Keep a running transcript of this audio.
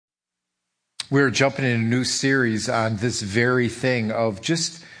We're jumping in a new series on this very thing of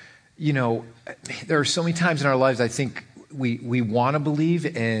just, there are so many times in our lives I think we want to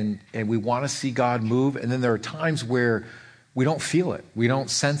believe and we want to see God move, and then there are times where we don't feel it, we don't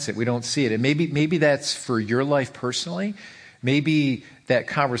sense it, we don't see it. And maybe that's for your life personally. Maybe that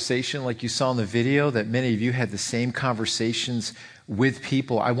conversation like you saw in the video, that many of you had the same conversations with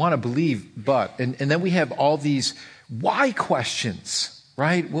people. I want to believe, but, and then we have all these why questions,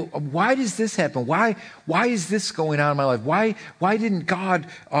 right? Well, why does this happen? Why is this going on in my life? Why didn't God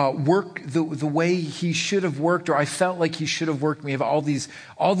work the way he should have worked, or I felt like he should have worked? We have all these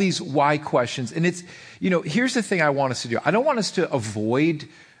why questions. And it's, here's the thing I want us to do. I don't want us to avoid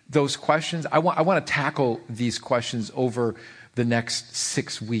those questions. I want to tackle these questions over the next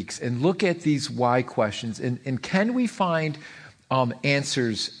 6 weeks and look at these why questions. And can we find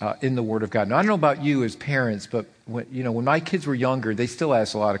answers in the Word of God? Now, I don't know about you as parents, but when my kids were younger, they still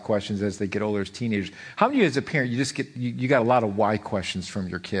ask a lot of questions as they get older as teenagers. How many of you as a parent, you got a lot of why questions from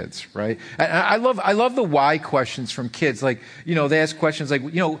your kids, right? And I love the why questions from kids. Like, they ask questions like,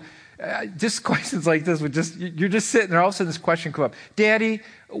 just questions like this you're just sitting there, all of a sudden this question come up. Daddy,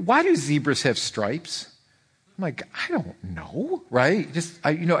 why do zebras have stripes? I'm like, I don't know, right?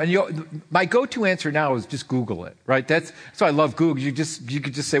 My go-to answer now is just Google it, right? So I love Google. You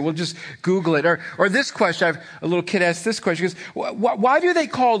could just say, well, just Google it. Or this question, a little kid asked this question. He goes, why do they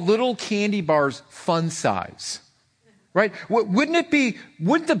call little candy bars fun size? Right? Wouldn't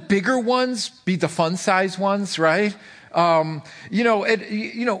the bigger ones be the fun size ones, right? Here's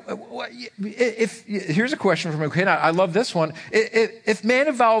a question from a kid. I love this one. If man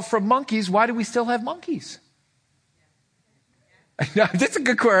evolved from monkeys, why do we still have monkeys? That's a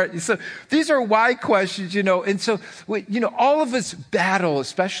good question. So these are why questions, and so, all of us battle,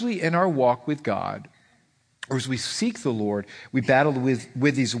 especially in our walk with God, or as we seek the Lord, we battle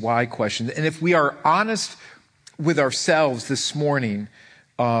with these why questions. And if we are honest with ourselves this morning,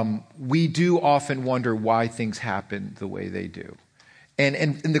 we do often wonder why things happen the way they do.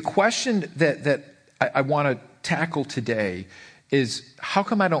 And the question that I want to tackle today is, how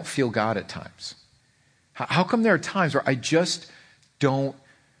come I don't feel God at times? How come there are times where I just don't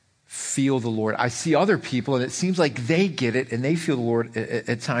feel the Lord? I see other people and it seems like they get it and they feel the Lord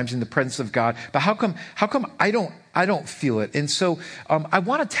at times in the presence of God. But how come I don't feel it? And so I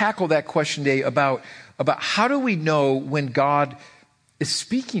want to tackle that question today about how do we know when God is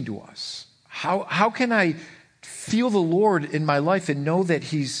speaking to us? How can I feel the Lord in my life and know that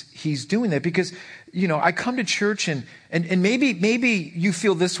He's doing that? Because I come to church and maybe you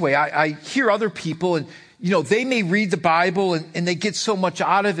feel this way. I hear other people and they may read the Bible and they get so much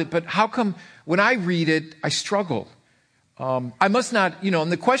out of it, but how come when I read it, I struggle? I must not,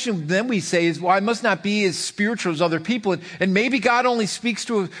 and the question then we say is, well, I must not be as spiritual as other people. And maybe God only speaks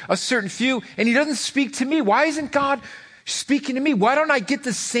to a certain few and He doesn't speak to me. Why isn't God speaking to me? Why don't I get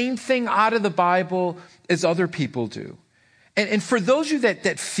the same thing out of the Bible as other people do? And for those of you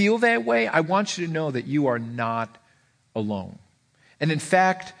that feel that way, I want you to know that you are not alone. And in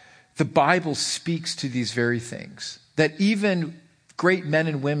fact, the Bible speaks to these very things, that even great men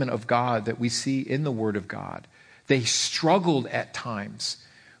and women of God that we see in the Word of God, they struggled at times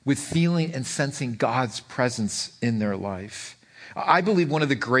with feeling and sensing God's presence in their life. I believe one of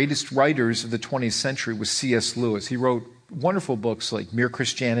the greatest writers of the 20th century was C.S. Lewis. He wrote wonderful books like Mere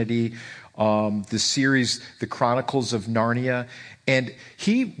Christianity, the series, The Chronicles of Narnia. And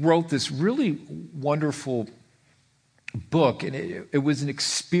he wrote this really wonderful book, and it was an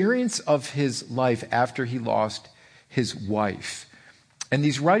experience of his life after he lost his wife. And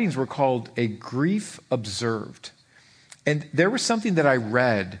these writings were called A Grief Observed. And there was something that I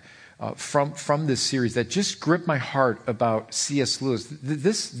read from this series that just gripped my heart about C.S. Lewis.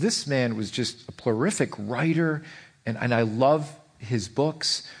 This man was just a prolific writer, and I love his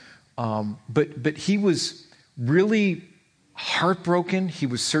books. But he was really heartbroken. He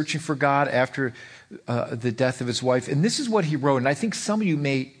was searching for God after the death of his wife. And this is what he wrote. And I think some of you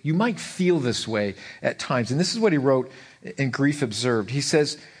might feel this way at times. And this is what he wrote in Grief Observed. He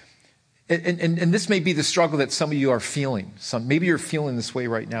says, and this may be the struggle that some of you are feeling. Maybe you're feeling this way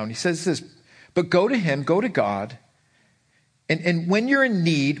right now. And he says this, but go to Him, go to God. And when you're in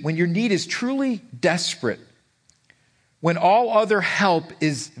need, when your need is truly desperate, when all other help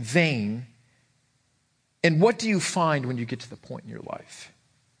is vain, and what do you find when you get to the point in your life?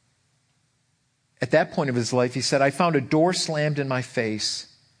 At that point of his life, he said, I found a door slammed in my face,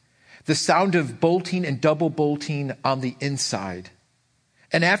 the sound of bolting and double bolting on the inside.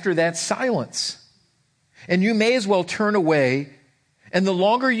 And after that, silence. And you may as well turn away. And the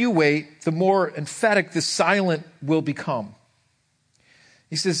longer you wait, the more emphatic the silent will become.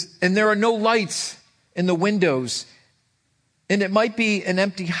 He says, and there are no lights in the windows, and it might be an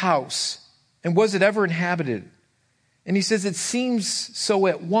empty house. And was it ever inhabited? And he says, it seems so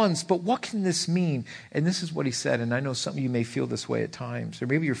at once, but what can this mean? And this is what he said, and I know some of you may feel this way at times, or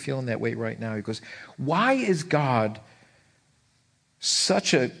maybe you're feeling that way right now. He goes, why is God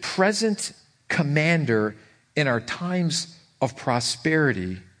such a present commander in our times of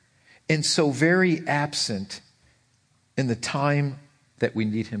prosperity and so very absent in the time that we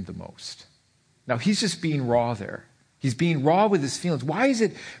need him the most? Now, he's just being raw there. He's being raw with his feelings. Why is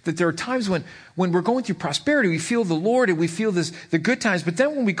it that there are times when we're going through prosperity, we feel the Lord and we feel the good times, but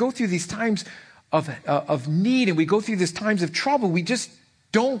then when we go through these times of need and we go through these times of trouble, we just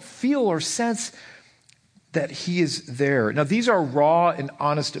don't feel or sense that he is there. Now, these are raw and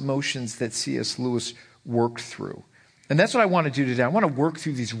honest emotions that C.S. Lewis worked through. And that's what I want to do today. I want to work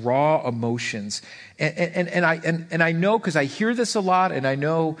through these raw emotions. And I know, because I hear this a lot, and I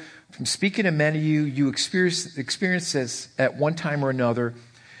know from speaking to many of you, you experience this at one time or another.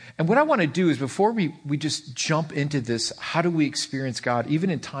 And what I want to do is, before we just jump into this, how do we experience God, even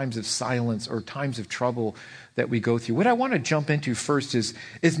in times of silence or times of trouble that we go through? What I want to jump into first is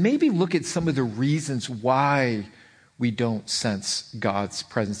maybe look at some of the reasons why we don't sense God's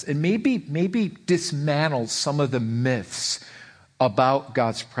presence, and maybe dismantle some of the myths about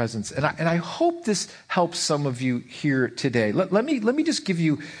God's presence. And I hope this helps some of you here today. Let me just give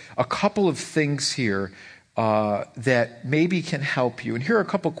you a couple of things here that maybe can help you. And here are a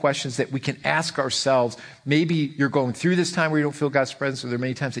couple of questions that we can ask ourselves. Maybe you're going through this time where you don't feel God's presence, or there are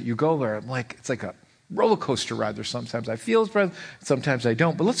many times that you go there. It's like a roller coaster ride. There's sometimes I feel his presence, sometimes I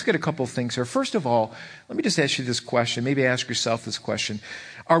don't. But let's get a couple of things here. First of all, let me just ask you this question. Maybe ask yourself this question.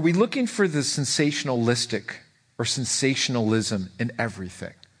 Are we looking for the sensationalistic or sensationalism in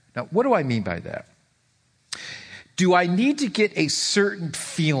everything? Now, what do I mean by that? Do I need to get a certain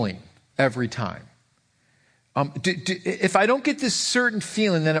feeling every time? If I don't get this certain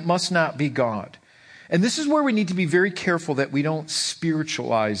feeling, then it must not be God. And this is where we need to be very careful that we don't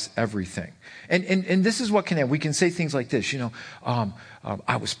spiritualize everything. And this is what can happen. We can say things like this,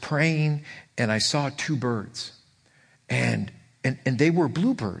 I was praying and I saw two birds, and they were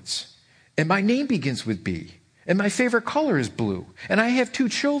bluebirds, and my name begins with B, and my favorite color is blue, and I have two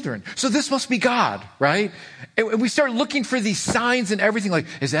children. So this must be God, right? And we start looking for these signs and everything, like,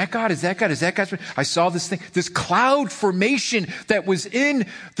 is that God? Is that God? Is that God? I saw this thing, this cloud formation that was in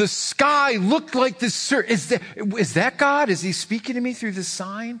the sky looked like this. Is that God? Is he speaking to me through this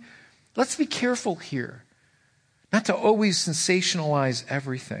sign? Let's be careful here, not to always sensationalize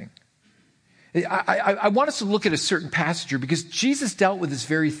everything. I want us to look at a certain passage here, because Jesus dealt with this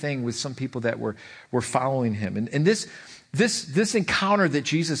very thing with some people that were following him. And this encounter that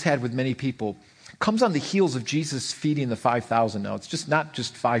Jesus had with many people comes on the heels of Jesus feeding the 5,000. Now, it's just not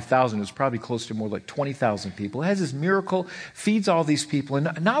just 5,000. It was probably close to more like 20,000 people. It has this miracle, feeds all these people.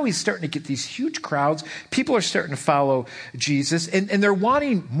 And now he's starting to get these huge crowds. People are starting to follow Jesus. And they're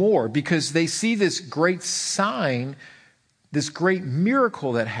wanting more, because they see this great sign, this great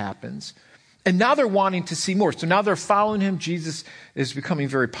miracle that happens. And now they're wanting to see more. So now they're following him. Jesus is becoming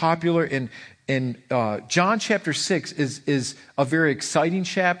very popular. And John chapter 6 is a very exciting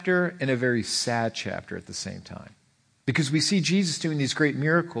chapter and a very sad chapter at the same time. Because we see Jesus doing these great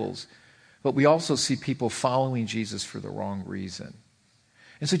miracles, but we also see people following Jesus for the wrong reason.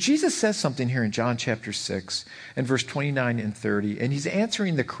 And so Jesus says something here in John chapter 6 and verse 29 and 30. And he's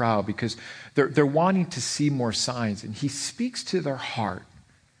answering the crowd because they're wanting to see more signs. And he speaks to their heart.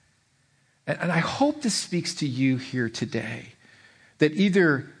 And I hope this speaks to you here today, that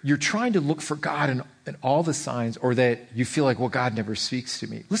either you're trying to look for God in all the signs, or that you feel like, well, God never speaks to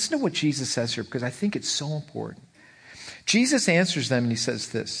me. Listen to what Jesus says here, because I think it's so important. Jesus answers them and he says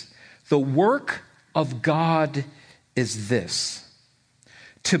this: the work of God is this,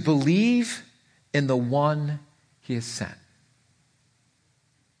 to believe in the one he has sent.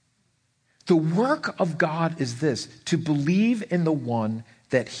 The work of God is this, to believe in the one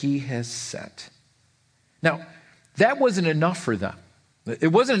that he has sent. Now, that wasn't enough for them. It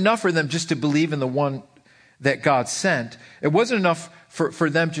wasn't enough for them just to believe in the one that God sent. It wasn't enough for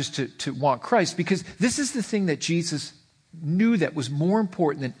them just to want Christ, because this is the thing that Jesus knew that was more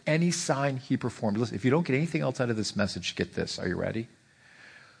important than any sign he performed. Listen, if you don't get anything else out of this message, get this. Are you ready?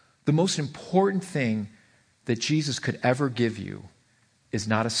 The most important thing that Jesus could ever give you is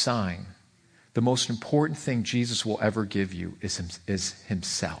not a sign. The most important thing Jesus will ever give you is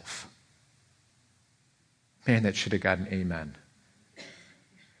himself. Man, that should have got an amen.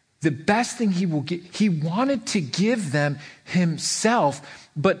 The best thing he will give, he wanted to give them himself,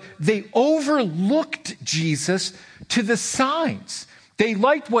 but they overlooked Jesus to the signs. They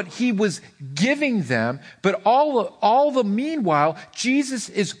liked what he was giving them, but all the meanwhile, Jesus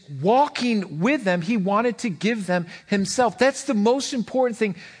is walking with them. He wanted to give them himself. That's the most important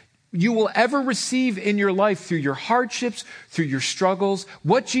thing you will ever receive in your life through your hardships, through your struggles,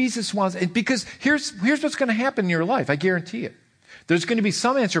 what Jesus wants. And because here's what's going to happen in your life, I guarantee it. There's going to be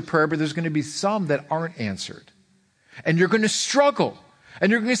some answered prayer, but there's going to be some that aren't answered. And you're going to struggle. And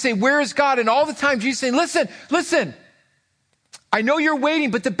you're going to say, where is God? And all the time Jesus is saying, listen. I know you're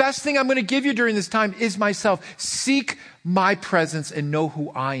waiting, but the best thing I'm going to give you during this time is myself. Seek my presence and know who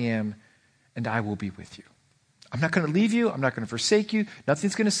I am, and I will be with you. I'm not going to leave you. I'm not going to forsake you.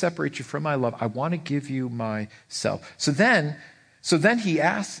 Nothing's going to separate you from my love. I want to give you myself. So then they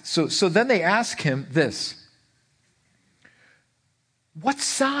ask him this. What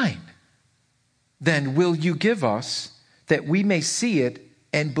sign then will you give us that we may see it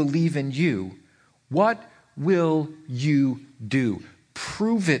and believe in you? What will you do?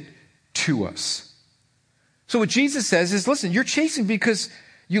 Prove it to us. So what Jesus says is, listen, you're chasing because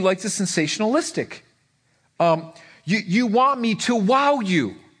you like the sensationalistic. You want me to wow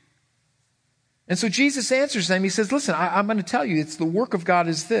you. And so Jesus answers them. He says, listen, I'm going to tell you, it's the work of God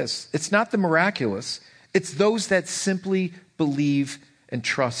is this. It's not the miraculous. It's those that simply believe and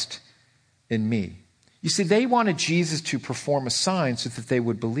trust in me. You see, they wanted Jesus to perform a sign so that they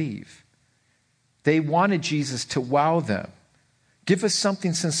would believe. They wanted Jesus to wow them. Give us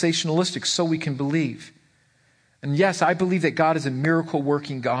something sensationalistic so we can believe. And yes, I believe that God is a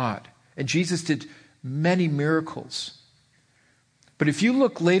miracle-working God. And Jesus did many miracles. But if you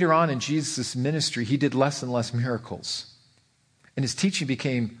look later on in Jesus' ministry, he did less and less miracles. And his teaching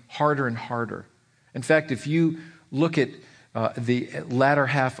became harder and harder. In fact, if you look at the latter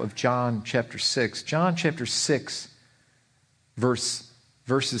half of John chapter 6,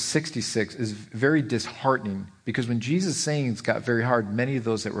 verses 66 is very disheartening, because when Jesus' sayings got very hard, many of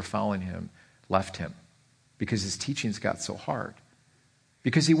those that were following him left him because his teachings got so hard.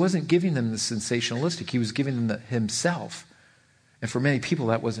 Because he wasn't giving them the sensationalistic, he was giving them himself. And for many people,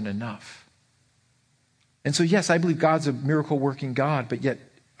 that wasn't enough. And so, yes, I believe God's a miracle-working God, but yet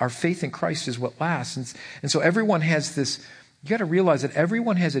our faith in Christ is what lasts. And so everyone has this, you got to realize that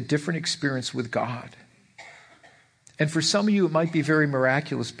everyone has a different experience with God. And for some of you, it might be very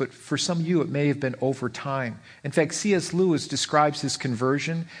miraculous, but for some of you, it may have been over time. In fact, C.S. Lewis describes his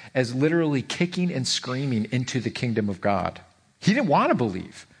conversion as literally kicking and screaming into the kingdom of God. He didn't want to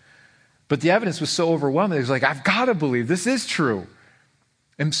believe, but the evidence was so overwhelming. He was like, I've got to believe. This is true.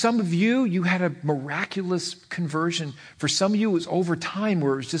 And some of you, you had a miraculous conversion. For some of you, it was over time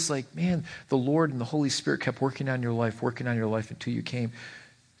where it was just like, man, the Lord and the Holy Spirit kept working on your life until you came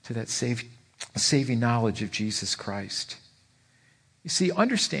to that saving knowledge of Jesus Christ. You see,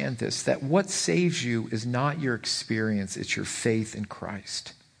 understand this, that what saves you is not your experience, it's your faith in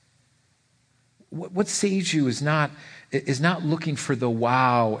Christ. What saves you is not looking for the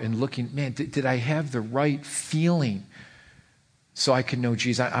wow and looking, man, did I have the right feeling so I can know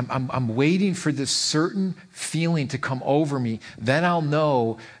Jesus? I'm waiting for this certain feeling to come over me. Then I'll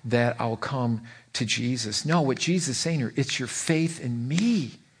know that I'll come to Jesus. No, what Jesus is saying here, it's your faith in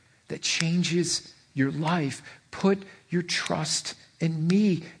me that changes your life. Put your trust in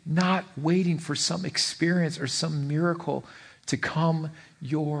me, not waiting for some experience or some miracle to come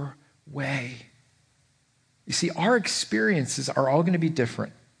your way. You see, our experiences are all going to be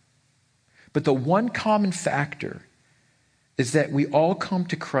different. But the one common factor is that we all come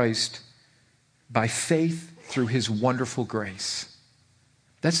to Christ by faith through his wonderful grace.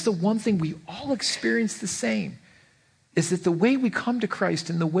 That's the one thing we all experience the same, is that the way we come to Christ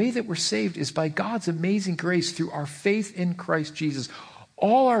and the way that we're saved is by God's amazing grace through our faith in Christ Jesus.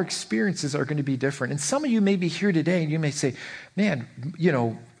 All our experiences are going to be different. And some of you may be here today and you may say, man,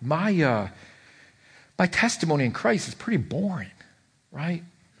 my testimony in Christ is pretty boring, right?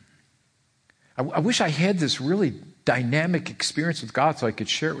 I wish I had this really dynamic experience with God so I could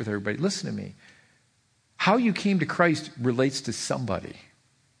share it with everybody. Listen to me. How you came to Christ relates to somebody.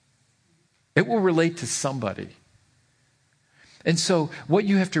 It will relate to somebody. And so what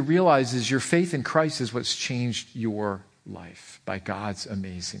you have to realize is your faith in Christ is what's changed your life by God's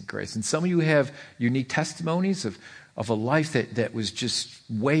amazing grace. And some of you have unique testimonies of a life that was just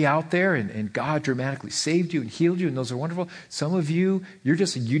way out there, and God dramatically saved you and healed you, and those are wonderful. Some of you, you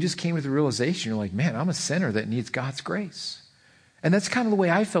just came with the realization, you're like, man, I'm a sinner that needs God's grace. And that's kind of the way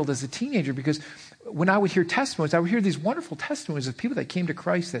I felt as a teenager, because when I would hear testimonies, I would hear these wonderful testimonies of people that came to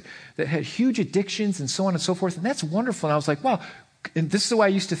Christ that had huge addictions and so on and so forth, and that's wonderful. And I was like, wow, and this is the way I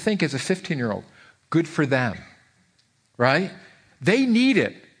used to think as a 15-year-old. Good for them, right? They need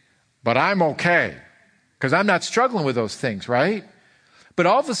it, but I'm okay, because I'm not struggling with those things, right? But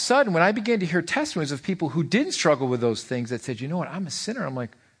all of a sudden, when I began to hear testimonies of people who didn't struggle with those things that said, you know what, I'm a sinner. I'm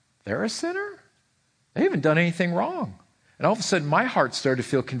like, they're a sinner? They haven't done anything wrong. And all of a sudden, my heart started to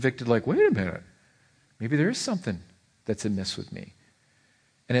feel convicted, like, wait a minute, maybe there is something that's amiss with me.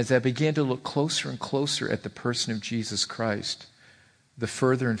 And as I began to look closer and closer at the person of Jesus Christ, the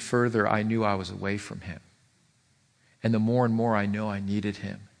further and further I knew I was away from him. And the more and more I know I needed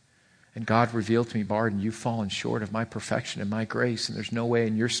him. And God revealed to me, Barden, you've fallen short of my perfection and my grace, and there's no way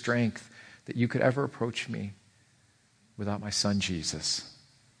in your strength that you could ever approach me without my son Jesus.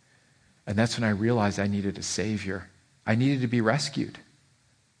 And that's when I realized I needed a Savior. I needed to be rescued.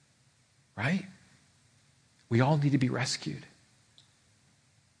 Right? We all need to be rescued.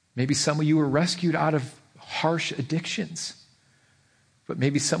 Maybe some of you were rescued out of harsh addictions. But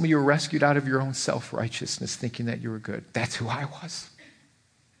maybe some of you were rescued out of your own self-righteousness, thinking that you were good. That's who I was.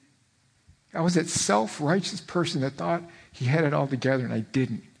 I was that self-righteous person that thought he had it all together, and I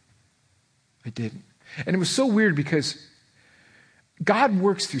didn't. I didn't. And it was so weird because God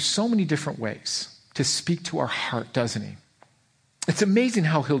works through so many different ways to speak to our heart, doesn't he? It's amazing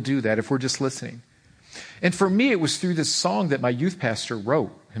how he'll do that if we're just listening. And for me, it was through this song that my youth pastor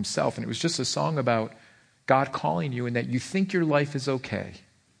wrote himself, and it was just a song about God calling you and that you think your life is okay.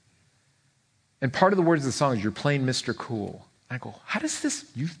 And part of the words of the song is, you're playing Mr. Cool. And I go, how does this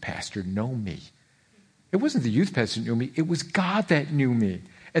youth pastor know me? It wasn't the youth pastor that knew me. It was God that knew me.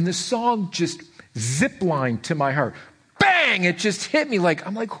 And the song just ziplined to my heart. Bang! It just hit me like,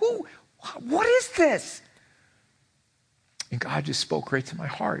 I'm like, who? What is this? And God just spoke right to my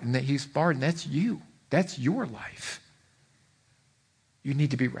heart. And that he's, Barden, that's you. That's your life. You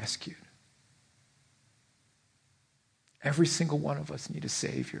need to be rescued. Every single one of us need a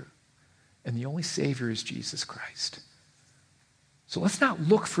Savior. And the only Savior is Jesus Christ. So let's not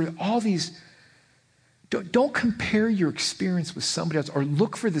look for all these. Don't compare your experience with somebody else or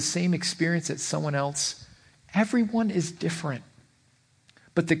look for the same experience as someone else. Everyone is different.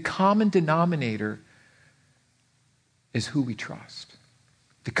 But the common denominator is who we trust.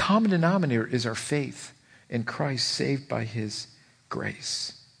 The common denominator is our faith in Christ, saved by his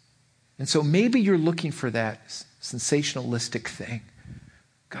grace. And so maybe you're looking for that sensationalistic thing.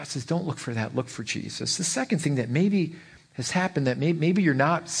 God says, don't look for that. Look for Jesus. The second thing that maybe has happened that maybe you're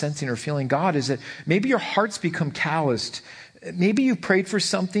not sensing or feeling God is that maybe your heart's become calloused. Maybe you prayed for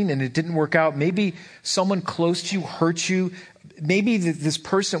something and it didn't work out. Maybe someone close to you hurt you. Maybe this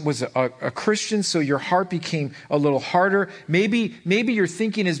person was a Christian, so your heart became a little harder. Maybe your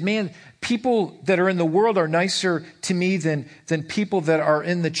thinking is, man, people that are in the world are nicer to me than people that are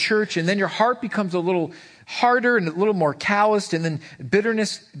in the church. And then your heart becomes a little harder and a little more calloused, and then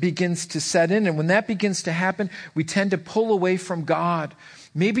bitterness begins to set in. And when that begins to happen, we tend to pull away from God.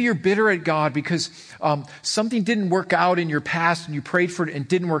 Maybe you're bitter at God because something didn't work out in your past and you prayed for it and it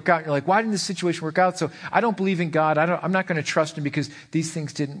didn't work out. You're like, why didn't this situation work out? So I don't believe in God. I'm not going to trust him because these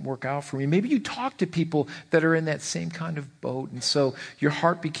things didn't work out for me. Maybe you talk to people that are in that same kind of boat, and so your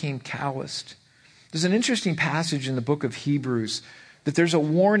heart became calloused. There's an interesting passage in the book of Hebrews that there's a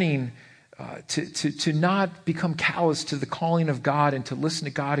warning to not become callous to the calling of God and to listen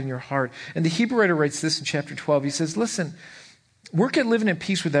to God in your heart. And the Hebrew writer writes this in chapter 12. He says, listen, work at living in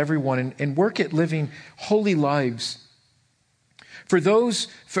peace with everyone and work at living holy lives. For those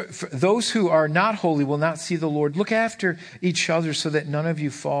who are not holy will not see the Lord. Look after each other so that none of you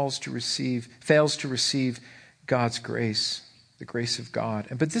fails to receive God's grace, the grace of God.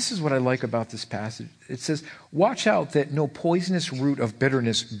 But this is what I like about this passage. It says, watch out that no poisonous root of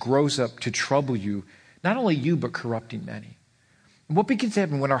bitterness grows up to trouble you, not only you, but corrupting many. And what begins to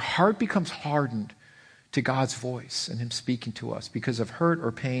happen when our heart becomes hardened to God's voice and him speaking to us because of hurt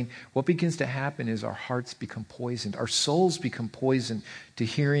or pain, what begins to happen is our hearts become poisoned. Our souls become poisoned to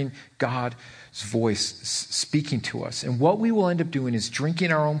hearing God's voice speaking to us. And what we will end up doing is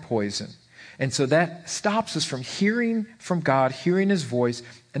drinking our own poison. And so that stops us from hearing from God, hearing his voice.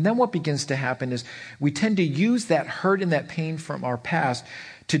 And then what begins to happen is we tend to use that hurt and that pain from our past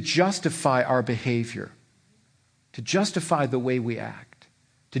to justify our behavior, to justify the way we act,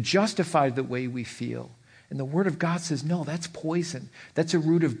 to justify the way we feel. And the Word of God says, no, that's poison. That's a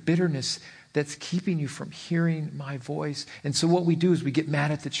root of bitterness that's keeping you from hearing my voice. And so what we do is we get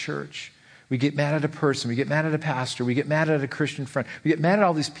mad at the church. We get mad at a person. We get mad at a pastor. We get mad at a Christian friend. We get mad at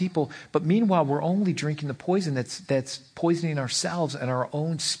all these people. But meanwhile, we're only drinking the poison that's poisoning ourselves and our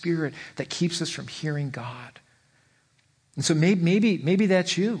own spirit that keeps us from hearing God. And so maybe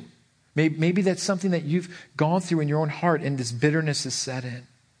that's you. Maybe that's something that you've gone through in your own heart and this bitterness is set in.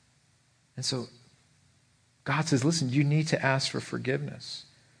 And so God says, listen, you need to ask for forgiveness.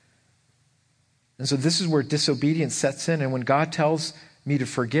 And so this is where disobedience sets in. And when God tells me to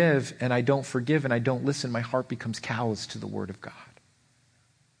forgive and I don't forgive and I don't listen, my heart becomes callous to the word of God.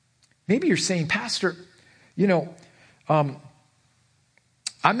 Maybe you're saying, Pastor, I'm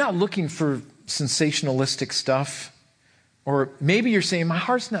not looking for sensationalistic stuff. Or maybe you're saying, my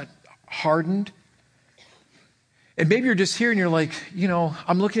heart's not hardened. And maybe you're just here and you're like,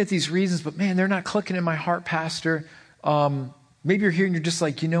 I'm looking at these reasons, but man, they're not clicking in my heart, Pastor. Maybe you're here and you're just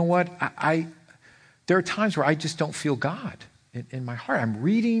like, you know what? There are times where I just don't feel God in my heart. I'm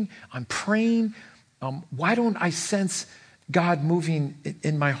reading, I'm praying. Why don't I sense God moving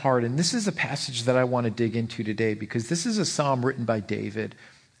in my heart? And this is a passage that I want to dig into today because this is a psalm written by David.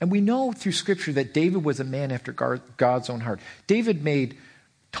 And we know through Scripture that David was a man after God's own heart. David made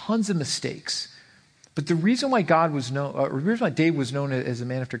tons of mistakes. But the reason why David was known as a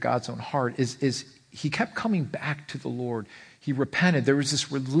man after God's own heart is he kept coming back to the Lord. He repented. There was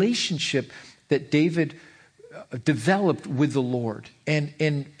this relationship that David developed with the Lord. And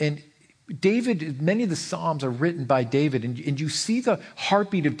David, many of the Psalms are written by David. And you see the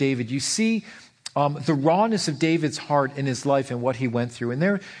heartbeat of David. You see the rawness of David's heart in his life and what he went through. And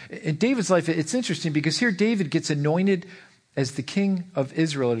there, in David's life, it's interesting because here David gets anointed as the king of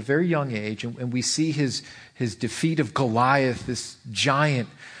Israel at a very young age. And we see his defeat of Goliath, this giant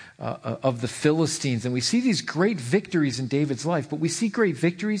of the Philistines. And we see these great victories in David's life. But we see great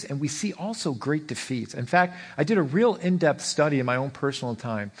victories and we see also great defeats. In fact, I did a real in-depth study in my own personal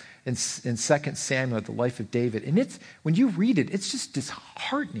time in 2 Samuel, the life of David. And when you read it, it's just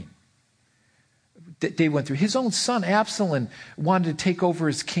disheartening. David went through. His own son, Absalom, wanted to take over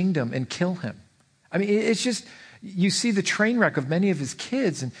his kingdom and kill him. I mean, it's just, you see the train wreck of many of his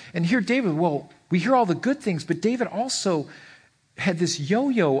kids. And here David, we hear all the good things, but David also had this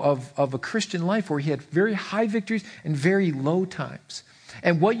yo-yo of a Christian life where he had very high victories and very low times.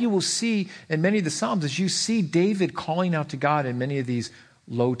 And what you will see in many of the Psalms is you see David calling out to God in many of these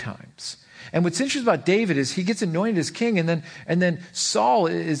low times. And what's interesting about David is he gets anointed as king, and then Saul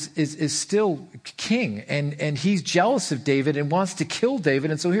is still king, and he's jealous of David and wants to kill David.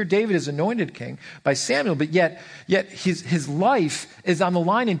 And so here David is anointed king by Samuel, but yet his life is on the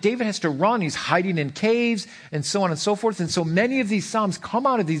line, and David has to run. He's hiding in caves and so on and so forth. And so many of these Psalms come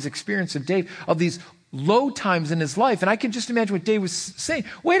out of these experiences of David, of these low times in his life. And I can just imagine what David was saying.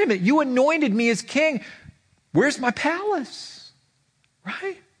 Wait a minute, you anointed me as king. Where's my palace?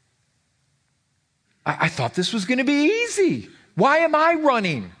 Right? I thought this was going to be easy. Why am I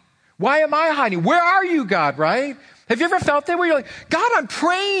running? Why am I hiding? Where are you, God, right? Have you ever felt that where you're like, God, I'm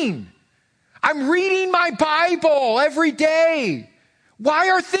praying. I'm reading my Bible every day.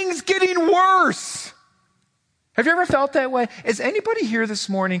 Why are things getting worse? Have you ever felt that way? Is anybody here this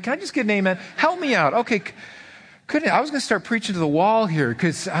morning? Can I just get an amen? Help me out. Okay. I was going to start preaching to the wall here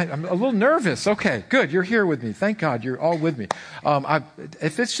because I'm a little nervous. Okay, good. You're here with me. Thank God you're all with me.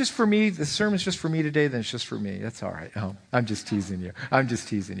 If it's just for me, the sermon's just for me today, then it's just for me. That's all right. I'm just teasing you.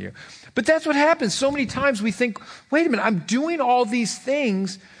 But that's what happens. So many times we think, wait a minute, I'm doing all these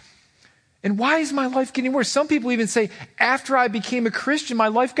things, and why is my life getting worse? Some people even say, after I became a Christian, my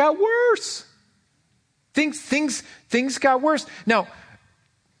life got worse. Things got worse. Now,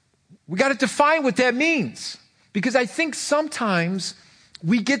 we got to define what that means. Because I think sometimes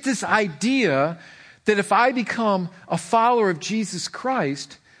we get this idea that if I become a follower of Jesus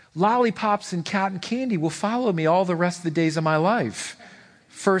Christ, lollipops and cotton candy will follow me all the rest of the days of my life.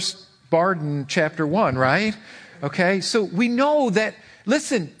 First Barden chapter 1, right? Okay, so we know that,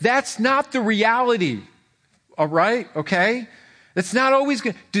 listen, that's not the reality. All right, okay? It's not always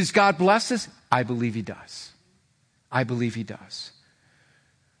good. Does God bless us? I believe He does. I believe He does.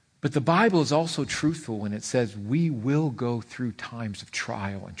 But the Bible is also truthful when it says we will go through times of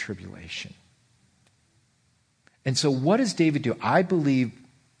trial and tribulation. And so what does David do? I believe,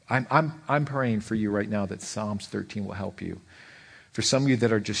 I'm praying for you right now that Psalms 13 will help you. For some of you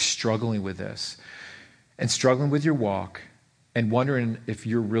that are just struggling with this and struggling with your walk and wondering if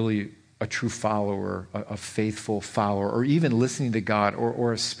you're really a true follower, a faithful follower, or even listening to God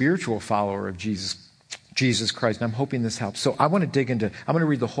or a spiritual follower of Jesus Christ. And I'm hoping this helps. So I want to dig into, I'm going to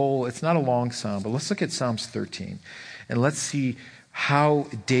read the whole, it's not a long psalm, but let's look at Psalms 13. And let's see how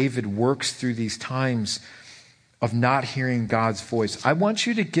David works through these times of not hearing God's voice. I want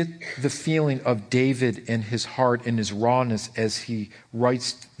you to get the feeling of David in his heart and his rawness as he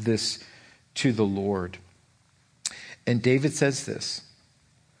writes this to the Lord. And David says this,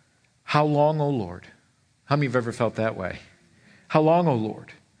 "How long, O Lord?" How many of you have ever felt that way? How long, O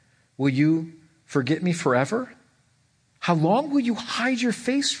Lord? Will you forget me forever? How long will you hide your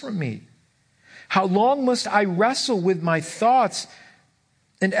face from me? How long must I wrestle with my thoughts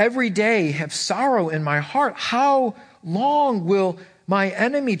and every day have sorrow in my heart? How long will my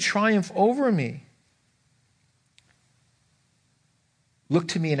enemy triumph over me. Look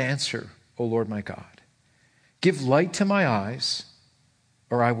to me and answer, O Lord my God. Give light to my eyes,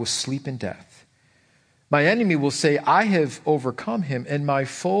 or I will sleep in death. My enemy will say, I have overcome him, and my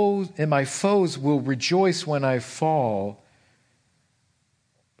foes will rejoice when I fall.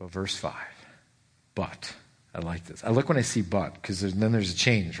 But verse 5, but. I like this. I like when I see but, because then there's a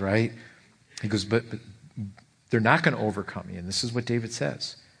change, right? He goes, but they're not going to overcome me. And this is what David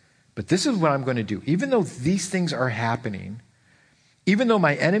says. But this is what I'm going to do. Even though these things are happening, even though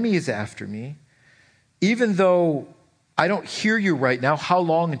my enemy is after me, even though I don't hear you right now, how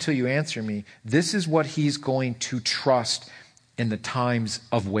long until you answer me? This is what he's going to trust in the times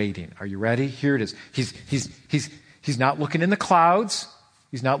of waiting. Are you ready? Here it is. He's not looking in the clouds.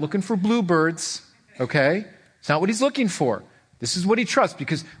 He's not looking for bluebirds. Okay? It's not what he's looking for. This is what he trusts,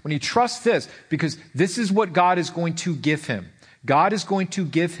 because when he trusts this, because this is what God is going to give him. God is going to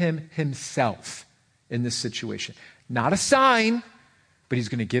give him himself in this situation. Not a sign, but he's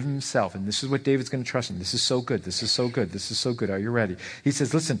going to give him himself. And this is what David's going to trust in. This is so good. This is so good. This is so good. Are you ready? He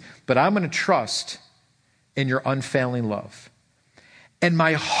says, listen, but I'm going to trust in your unfailing love. And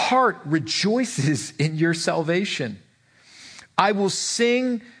my heart rejoices in your salvation. I will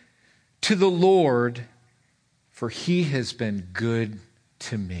sing to the Lord, for he has been good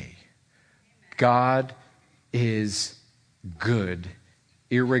to me. God is good,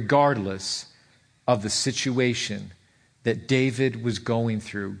 irregardless of the situation that David was going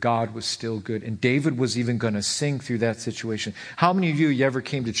through. God was still good. And David was even going to sing through that situation. How many of you ever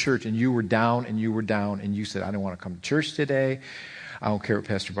came to church and you were down and you were down and you said, I don't want to come to church today. I don't care what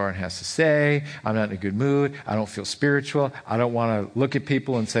Pastor Barton has to say. I'm not in a good mood. I don't feel spiritual. I don't want to look at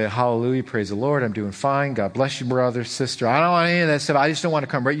people and say, hallelujah, praise the Lord. I'm doing fine. God bless you, brother, sister. I don't want any of that stuff. I just don't want to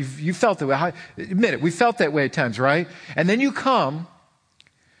come. Right? You felt that way. Admit it. We felt that way at times, right? And then you come,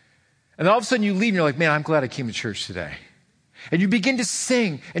 and then all of a sudden you leave and you're like, man, I'm glad I came to church today. And you begin to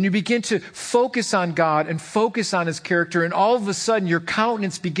sing, and you begin to focus on God and focus on his character, and all of a sudden your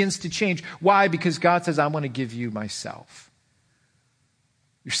countenance begins to change. Why? Because God says, I'm going to give you myself.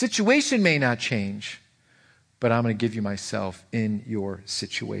 Your situation may not change, but I'm going to give you myself in your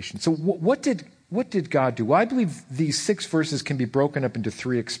situation. So what did God do? Well, I believe these 6 verses can be broken up into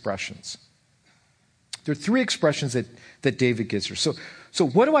 3 expressions. There are 3 expressions that David gives her. So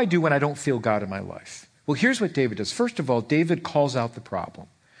what do I do when I don't feel God in my life? Well, here's what David does. First of all, David calls out the problem.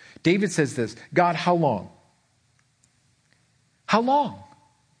 David says this, God, how long? How long?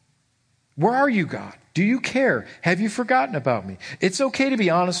 Where are you, God? Do you care? Have you forgotten about me? It's okay to be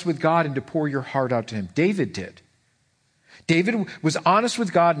honest with God and to pour your heart out to him. David did. David was honest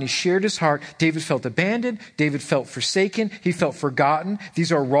with God and he shared his heart. David felt abandoned. David felt forsaken. He felt forgotten.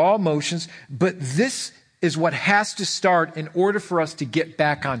 These are raw emotions, but this is what has to start in order for us to get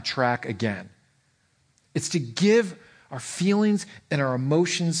back on track again. It's to give our feelings and our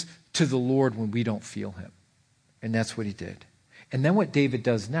emotions to the Lord when we don't feel him. And that's what he did. And then what David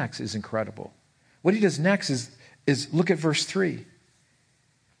does next is incredible. What he does next is look at verse 3.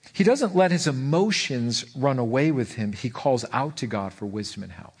 He doesn't let his emotions run away with him. He calls out to God for wisdom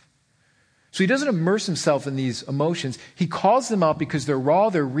and help. So he doesn't immerse himself in these emotions. He calls them out because they're raw,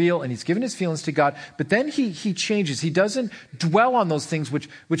 they're real, and he's given his feelings to God. But then he changes. He doesn't dwell on those things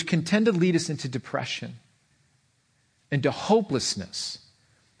which can tend to lead us into depression, into hopelessness.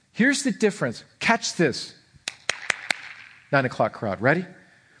 Here's the difference. Catch this. 9 o'clock crowd. Ready?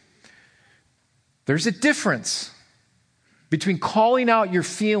 There's a difference between calling out your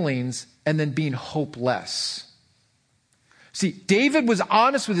feelings and then being hopeless. See, David was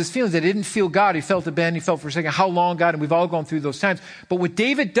honest with his feelings. He didn't feel God. He felt abandoned. He felt forsaken. How long, God? And we've all gone through those times. But what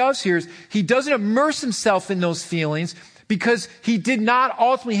David does here is he doesn't immerse himself in those feelings because he did not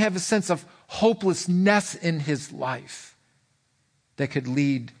ultimately have a sense of hopelessness in his life that could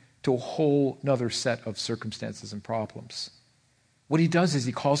lead to a whole nother set of circumstances and problems. What he does is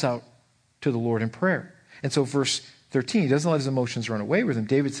he calls out to the Lord in prayer. And so verse 13, he doesn't let his emotions run away with him.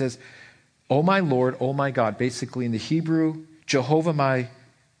 David says, "Oh my Lord, oh my God," basically in the Hebrew, Jehovah my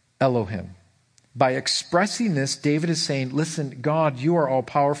Elohim. By expressing this, David is saying, listen, God, you are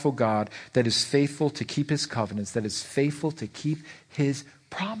all-powerful God that is faithful to keep his covenants, that is faithful to keep his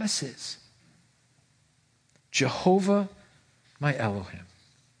promises. Jehovah my Elohim.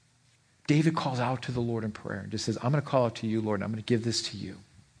 David calls out to the Lord in prayer and just says, I'm going to call out to you, Lord, and I'm going to give this to you.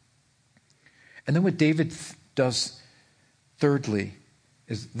 And then what David does thirdly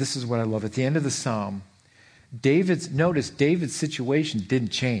is, this is what I love. At the end of the psalm, David's situation didn't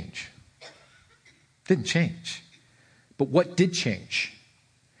change. Didn't change. But what did change?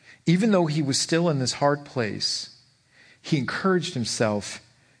 Even though he was still in this hard place, he encouraged himself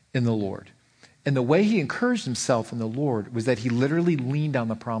in the Lord. And the way he encouraged himself in the Lord was that he literally leaned on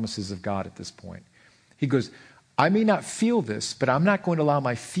the promises of God at this point. He goes, I may not feel this, but I'm not going to allow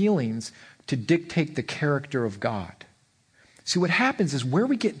my feelings to dictate the character of God. See, what happens is where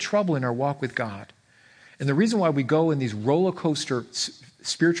we get in trouble in our walk with God, and the reason why we go in these roller coaster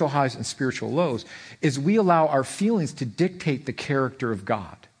spiritual highs and spiritual lows, is we allow our feelings to dictate the character of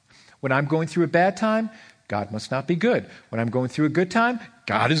God. When I'm going through a bad time, God must not be good. When I'm going through a good time,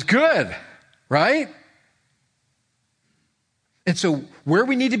 God is good, right? And so where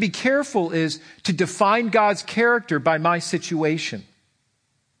we need to be careful is to define God's character by my situation.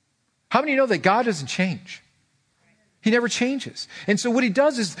 How many know that God doesn't change? He never changes. And so what he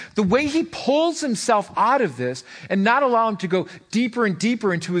does is the way he pulls himself out of this and not allow him to go deeper and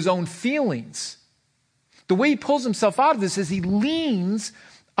deeper into his own feelings. The way he pulls himself out of this is he leans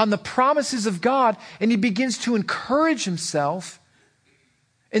on the promises of God and he begins to encourage himself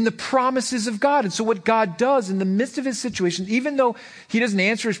in the promises of God. And so what God does in the midst of his situation, even though he doesn't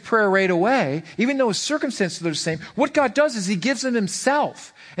answer his prayer right away, even though his circumstances are the same, what God does is he gives him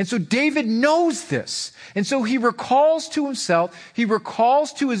himself. And so David knows this. And so he recalls to himself, he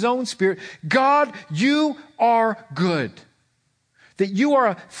recalls to his own spirit, God, you are good. That you are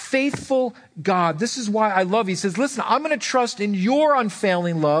a faithful God. This is why I love you. He says, listen, I'm going to trust in your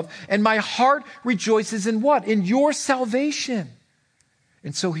unfailing love, and my heart rejoices in what? In your salvation.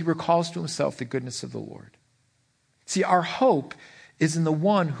 And so he recalls to himself the goodness of the Lord. See, our hope is in the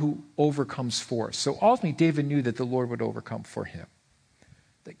one who overcomes for us. So ultimately, David knew that the Lord would overcome for him,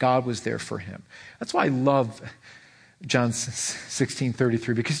 that God was there for him. That's why I love John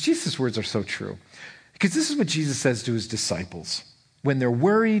 16:33, because Jesus' words are so true. Because this is what Jesus says to his disciples. When they're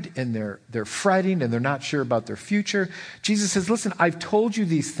worried and they're fretting and they're not sure about their future, Jesus says, listen, I've told you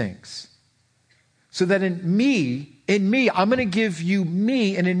these things so that in me, I'm going to give you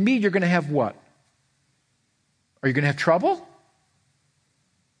me, and in me you're going to have what? Are you going to have trouble?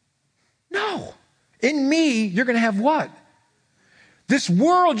 No. In me, you're going to have what? This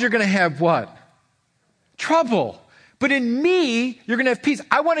world, you're going to have what? Trouble. But in me, you're going to have peace.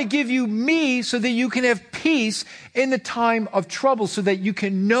 I want to give you me so that you can have peace in the time of trouble, so that you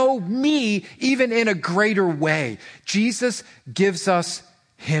can know me even in a greater way. Jesus gives us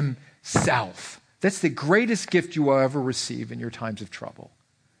himself. That's the greatest gift you will ever receive in your times of trouble.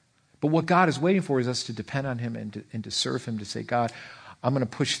 But what God is waiting for is us to depend on him and to serve him, to say, God, I'm going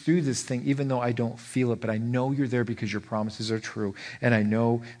to push through this thing even though I don't feel it, but I know you're there because your promises are true, and I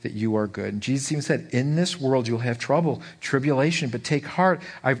know that you are good. And Jesus even said, in this world you'll have trouble, tribulation, but take heart,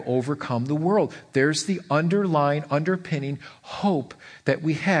 I've overcome the world. There's the underpinning hope that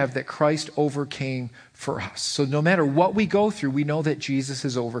we have, that Christ overcame for us. So no matter what we go through, we know that Jesus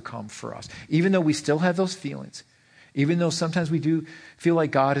has overcome for us. Even though we still have those feelings, even though sometimes we do feel like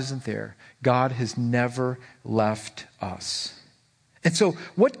God isn't there, God has never left us. And so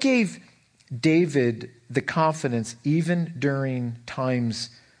what gave David the confidence even during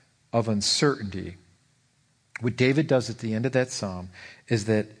times of uncertainty? What David does at the end of that psalm is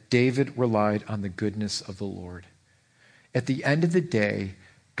that David relied on the goodness of the Lord. At the end of the day,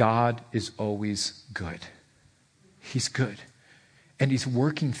 God is always good. He's good. And he's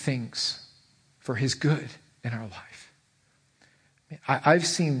working things for his good in our life. I've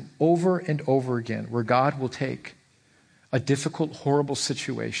seen over and over again where God will take a difficult, horrible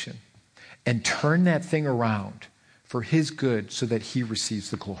situation and turn that thing around for his good so that he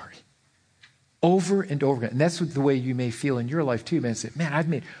receives the glory. Over and over again. And that's the way you may feel in your life too, man. Say, man, I've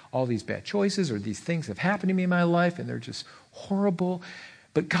made all these bad choices, or these things have happened to me in my life and they're just horrible.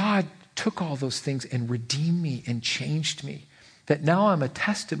 But God took all those things and redeemed me and changed me. That now I'm a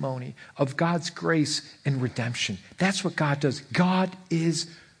testimony of God's grace and redemption. That's what God does. God is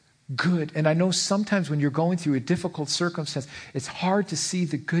good. And I know sometimes when you're going through a difficult circumstance, it's hard to see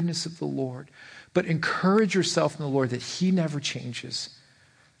the goodness of the Lord. But encourage yourself in the Lord that he never changes,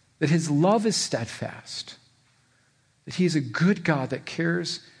 that his love is steadfast, that he is a good God that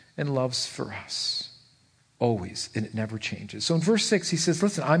cares and loves for us always, and it never changes. So in verse 6, he says,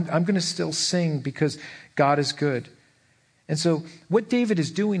 listen, I'm going to still sing because God is good. And so what David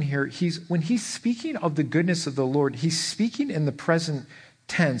is doing here, when he's speaking of the goodness of the Lord, he's speaking in the present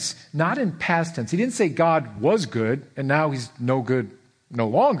tense, not in past tense. He didn't say God was good and now he's no good no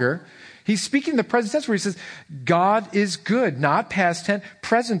longer. He's speaking in the present tense where he says God is good, not past tense,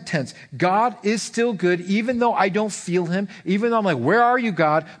 present tense. God is still good even though I don't feel him, even though I'm like, where are you,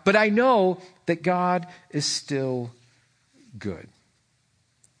 God? But I know that God is still good.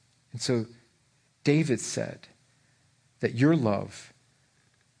 And so David said that your love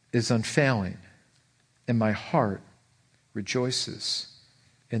is unfailing and my heart rejoices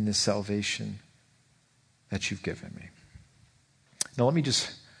in this salvation that you've given me. Now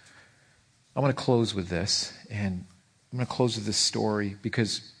I want to close with this, and I'm going to close with this story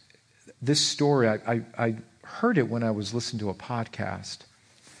because this story, I heard it when I was listening to a podcast,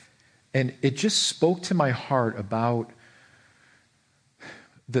 and it just spoke to my heart about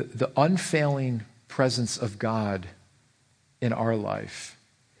the unfailing presence of God in our life.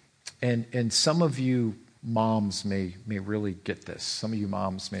 And some of you moms may really get this. Some of you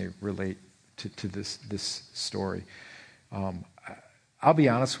moms may relate to this story. I'll be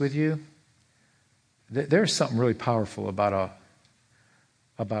honest with you. There's something really powerful about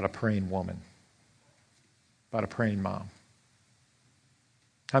a praying woman, about a praying mom.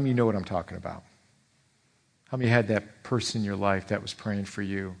 How many of you know what I'm talking about? How many had that person in your life that was praying for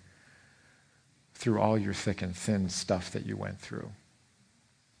you through all your thick and thin stuff that you went through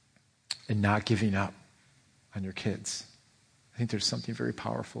and not giving up on your kids? I think there's something very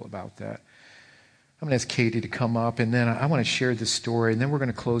powerful about that. I'm going to ask Katie to come up, and then I want to share this story, and then we're going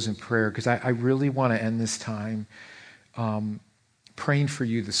to close in prayer because I really want to end this time praying for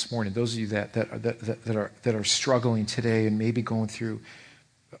you this morning. Those of you that are struggling today and maybe going through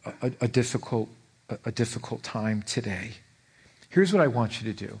a difficult time today. Here's what I want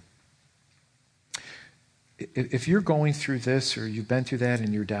you to do. If you're going through this or you've been through that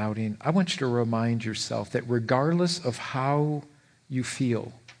and you're doubting, I want you to remind yourself that regardless of how you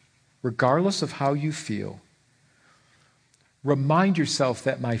feel, remind yourself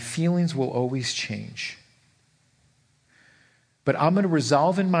that my feelings will always change. But I'm going to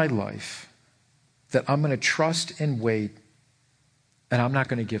resolve in my life that I'm going to trust and wait, and I'm not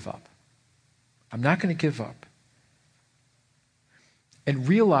going to give up. I'm not going to give up. And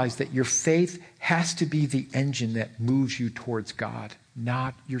realize that your faith has to be the engine that moves you towards God,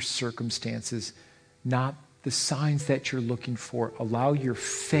 not your circumstances, not the signs that you're looking for. Allow your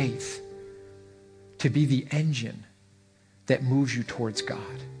faith to be the engine that moves you towards God.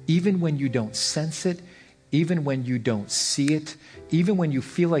 Even when you don't sense it, even when you don't see it, even when you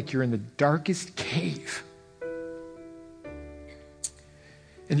feel like you're in the darkest cave,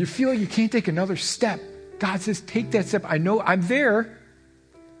 and you feel like you can't take another step, God says, take that step. I know I'm there.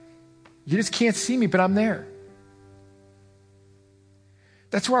 You just can't see me, but I'm there.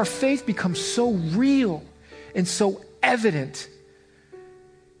 That's where our faith becomes so real and so evident.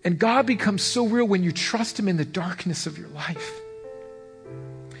 And God becomes so real when you trust Him in the darkness of your life.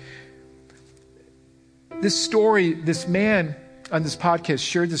 This story, this man on this podcast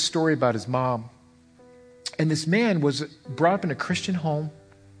shared this story about his mom. And this man was brought up in a Christian home.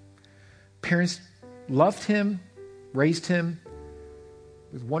 Parents loved him, raised him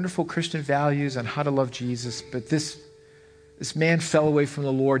with wonderful Christian values on how to love Jesus. But this man fell away from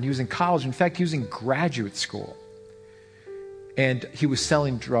the Lord. He was in college. In fact, he was in graduate school. And he was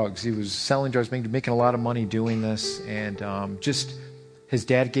selling drugs. He was selling drugs, making a lot of money doing this. And just his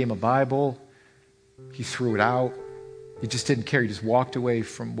dad gave him a Bible. He threw it out. He just didn't care. He just walked away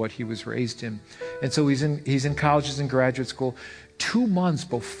from what he was raised in. And so he's in college, he's in graduate school. 2 months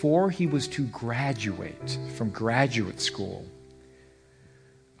before he was to graduate from graduate school,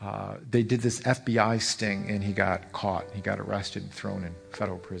 they did this FBI sting, and he got caught. He got arrested and thrown in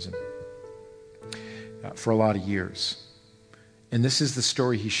federal prison for a lot of years. And this is the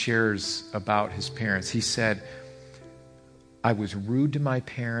story he shares about his parents. He said, I was rude to my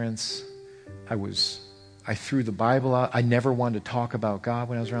parents. I threw the Bible out. I never wanted to talk about God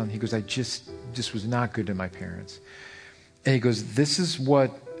when I was around. He goes, I just was not good to my parents. And he goes, this is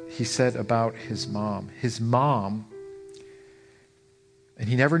what he said about his mom. His mom, and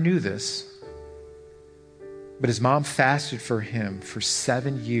he never knew this, but his mom fasted for him for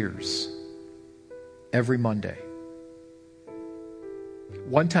 7 years, every Monday.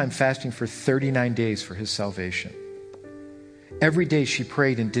 One time fasting for 39 days for his salvation. Every day she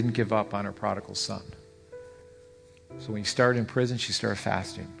prayed and didn't give up on her prodigal son. So when he started in prison, she started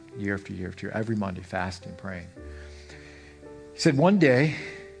fasting year after year after year, every Monday, fasting, praying. He said one day,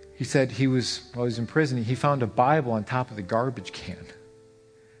 while he was in prison, he found a Bible on top of the garbage can.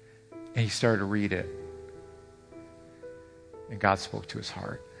 And he started to read it. And God spoke to his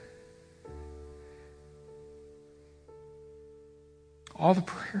heart. All the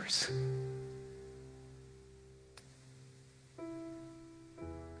prayers.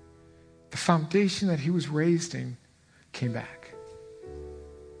 The foundation that he was raised in came back.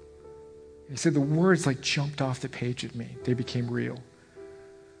 He said the words jumped off the page at me. They became real.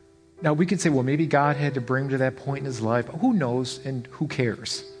 Now we can say, well, maybe God had to bring him to that point in his life. Who knows and who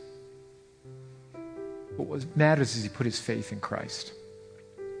cares? But what matters is he put his faith in Christ.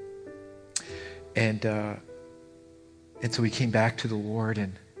 And And so he came back to the Lord,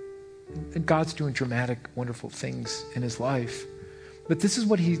 and God's doing dramatic, wonderful things in his life. But this is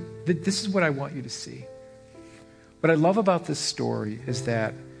what I want you to see. What I love about this story is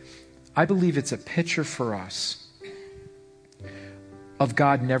that I believe it's a picture for us of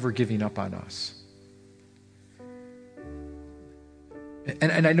God never giving up on us.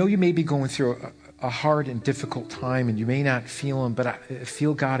 And I know you may be going through a hard and difficult time, and you may not feel him, but I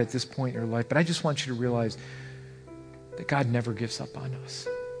feel God at this point in your life. But I just want you to realize that God never gives up on us.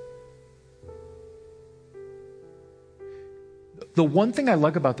 The one thing I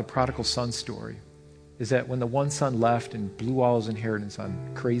like about the prodigal son story is that when the one son left and blew all his inheritance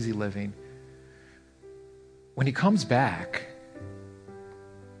on crazy living, when he comes back,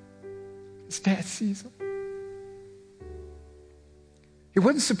 his dad sees him. He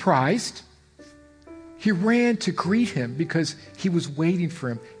wasn't surprised. He ran to greet him because he was waiting for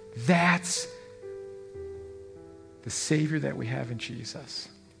him. That's the Savior that we have in Jesus.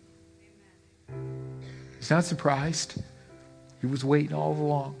 He's not surprised. He was waiting all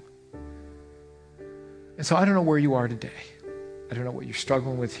along. And so I don't know where you are today. I don't know what you're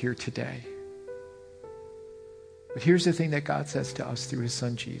struggling with here today. But here's the thing that God says to us through his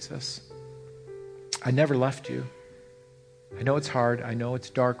son Jesus. I never left you. I know it's hard. I know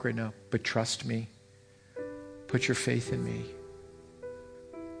it's dark right now, but trust me. Put your faith in me,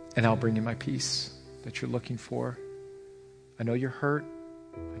 and I'll bring you my peace that you're looking for. I know you're hurt.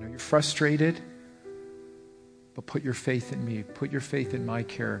 I know you're frustrated, but put your faith in me. Put your faith in my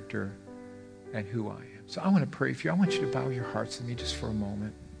character and who I am. So I want to pray for you. I want you to bow your hearts to me just for a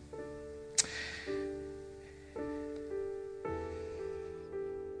moment.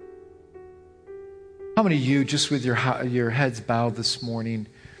 How many of you, just with your heads bowed this morning,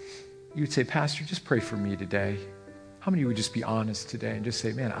 you would say, Pastor, just pray for me today? How many of you would just be honest today and just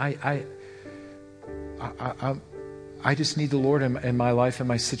say, man, I just need the Lord in my life and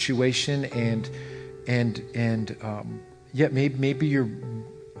my situation, and yet maybe you're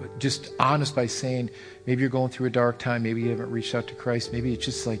just honest by saying, maybe you're going through a dark time, maybe you haven't reached out to Christ, maybe it's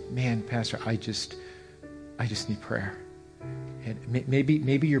just like, man, Pastor, I just need prayer. And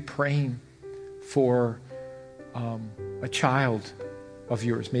maybe you're praying for a child of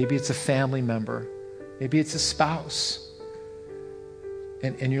yours. Maybe it's a family member. Maybe it's a spouse.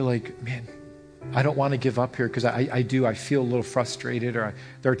 And you're like, man, I don't want to give up here because I feel a little frustrated. Or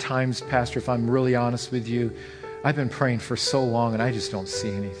there are times, Pastor, if I'm really honest with you, I've been praying for so long and I just don't see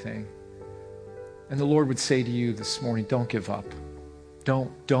anything. And the Lord would say to you this morning, don't give up.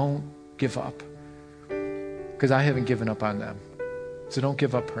 Don't give up. Because I haven't given up on them. So don't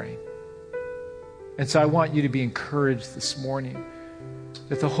give up praying. And so I want you to be encouraged this morning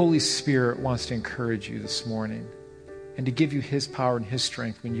that the Holy Spirit wants to encourage you this morning and to give you his power and his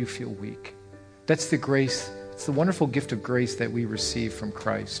strength when you feel weak. That's the grace. It's the wonderful gift of grace that we receive from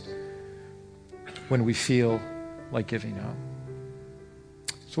Christ when we feel like giving up.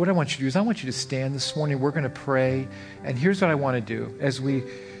 So what I want you to do is I want you to stand this morning. We're going to pray. And here's what I want to do as we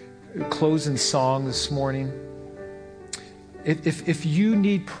close in song this morning. If you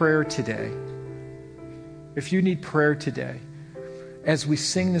need prayer today, as we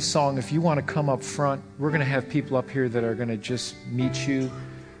sing this song, if you want to come up front, we're going to have people up here that are going to just meet you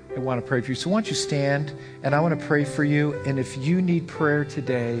and want to pray for you. So why don't you stand, and I want to pray for you. And if you need prayer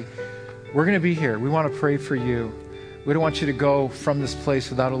today, we're going to be here. We want to pray for you. We don't want you to go from this place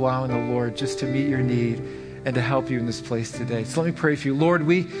without allowing the Lord just to meet your need and to help you in this place today. So let me pray for you. Lord,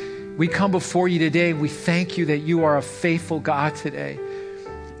 we come before you today. We thank you that you are a faithful God today.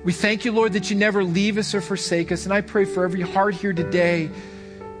 We thank you, Lord, that you never leave us or forsake us. And I pray for every heart here today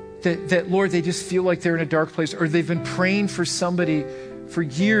that, Lord, they just feel like they're in a dark place, or they've been praying for somebody for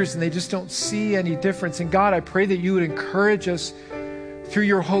years and they just don't see any difference. And God, I pray that you would encourage us through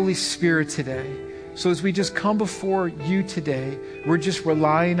your Holy Spirit today. So as we just come before you today, we're just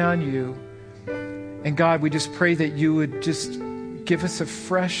relying on you. And God, we just pray that you would just give us a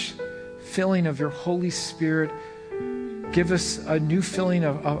fresh filling of your Holy Spirit. Give us a new feeling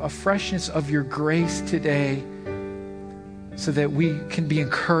of a freshness of your grace today so that we can be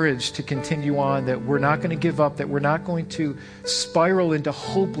encouraged to continue on, that we're not going to give up, that we're not going to spiral into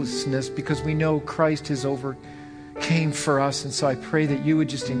hopelessness because we know Christ has overcame for us. And so I pray that you would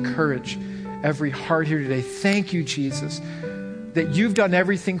just encourage every heart here today. Thank you, Jesus, that you've done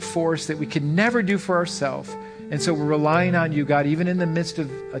everything for us that we could never do for ourselves. And so we're relying on you, God, even in the midst of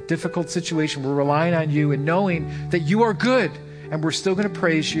a difficult situation, we're relying on you and knowing that you are good, and we're still going to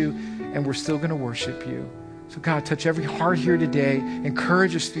praise you and we're still going to worship you. So God, touch every heart here today.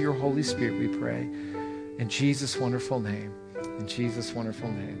 Encourage us through your Holy Spirit, we pray. In Jesus' wonderful name. In Jesus'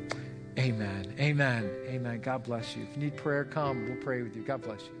 wonderful name. Amen. Amen. Amen. God bless you. If you need prayer, come. We'll pray with you. God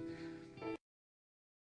bless you.